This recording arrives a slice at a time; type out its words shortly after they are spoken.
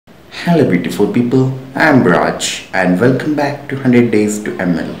Hello beautiful people, I'm Raj and welcome back to 100 Days to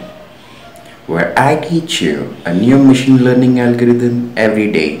ML, where I teach you a new machine learning algorithm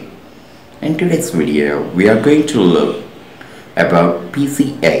every day. In today's video, we are going to look about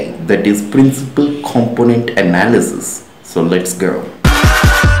PCA, that is Principal Component Analysis. So let's go.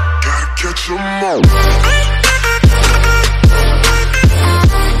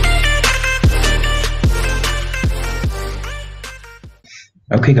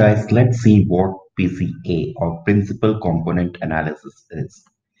 Okay guys, let's see what PCA or Principal Component Analysis is.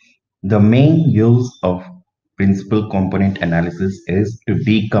 The main use of Principal Component Analysis is to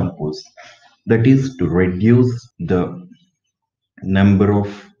decompose, that is to reduce the number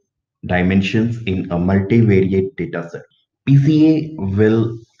of dimensions in a multivariate dataset. PCA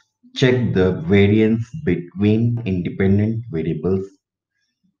will check the variance between independent variables,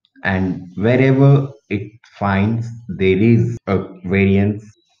 and wherever it finds there is a variance,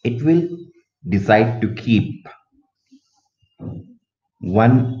 it will decide to keep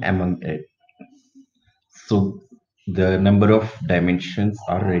one among it. So the number of dimensions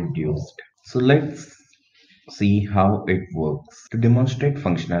are reduced. So let's see how it works. To demonstrate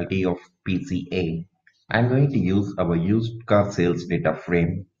functionality of PCA, I'm going to use our used car sales data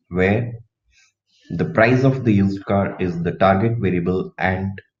frame where the price of the used car is the target variable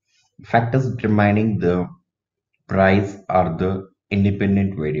and factors determining the price are the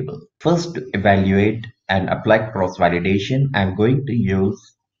independent variable. First, to evaluate and apply cross-validation, I'm going to use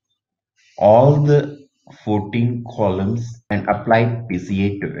all the 14 columns and apply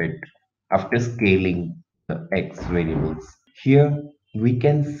PCA to it after scaling the X variables. Here we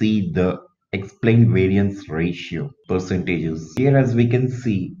can see the explained variance ratio percentages. Here as we can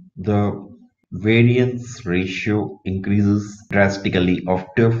see, the variance ratio increases drastically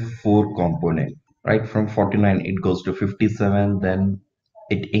after 4 components. Right, from 49 it goes to 57, then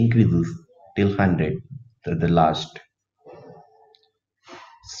it increases till 100 to the last.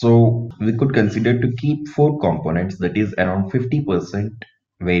 So we could consider to keep 4 components, that is around 50%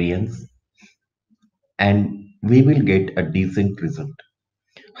 variance, and we will get a decent result.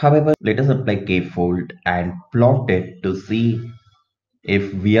 However, let us apply k-fold and plot it to see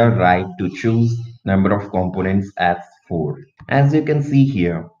if we are right to choose number of components as 4. As you can see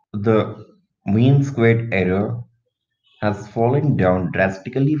here, the mean squared error has fallen down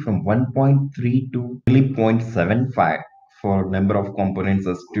drastically from 1.3 to only 0.75 for number of components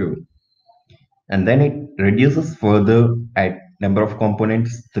as 2, and then it reduces further at number of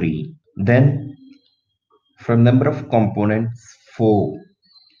components 3. Then from number of components 4,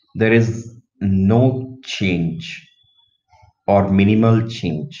 there is no change or minimal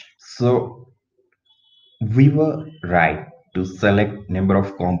change. So we were right to select number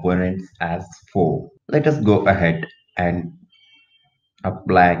of components as 4. Let us go ahead and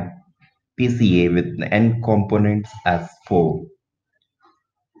apply PCA with n components as 4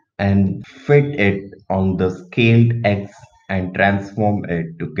 and fit it on the scaled X and transform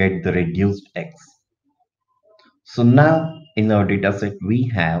it to get the reduced X. So now in our dataset we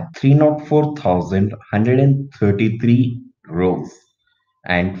have 304,133 rows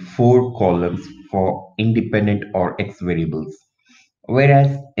and 4 columns for independent or X variables,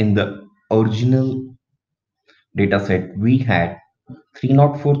 whereas in the original dataset we had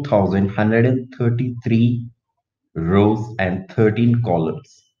 304,133 rows and 13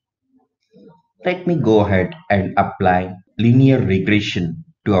 columns. Let me go ahead and apply linear regression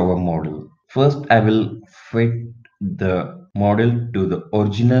to our model. First, I will fit the model to the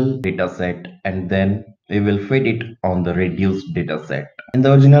original dataset and then we will fit it on the reduced dataset. In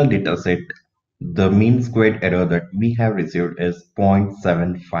the original dataset, the mean squared error that we have received is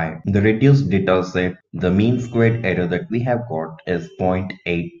 0.75. In the reduced dataset, the mean squared error that we have got is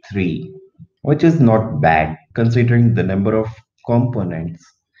 0.83, which is not bad considering the number of components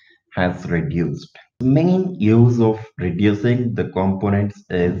has reduced. The main use of reducing the components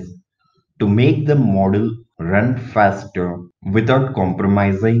is to make the model run faster without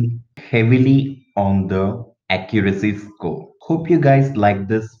compromising heavily on the accuracy score. Hope you guys like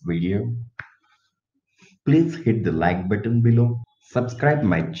this video. Please hit the like button below, subscribe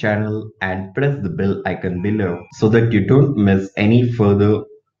my channel and press the bell icon below so that you don't miss any further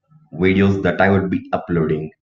videos that I would be uploading.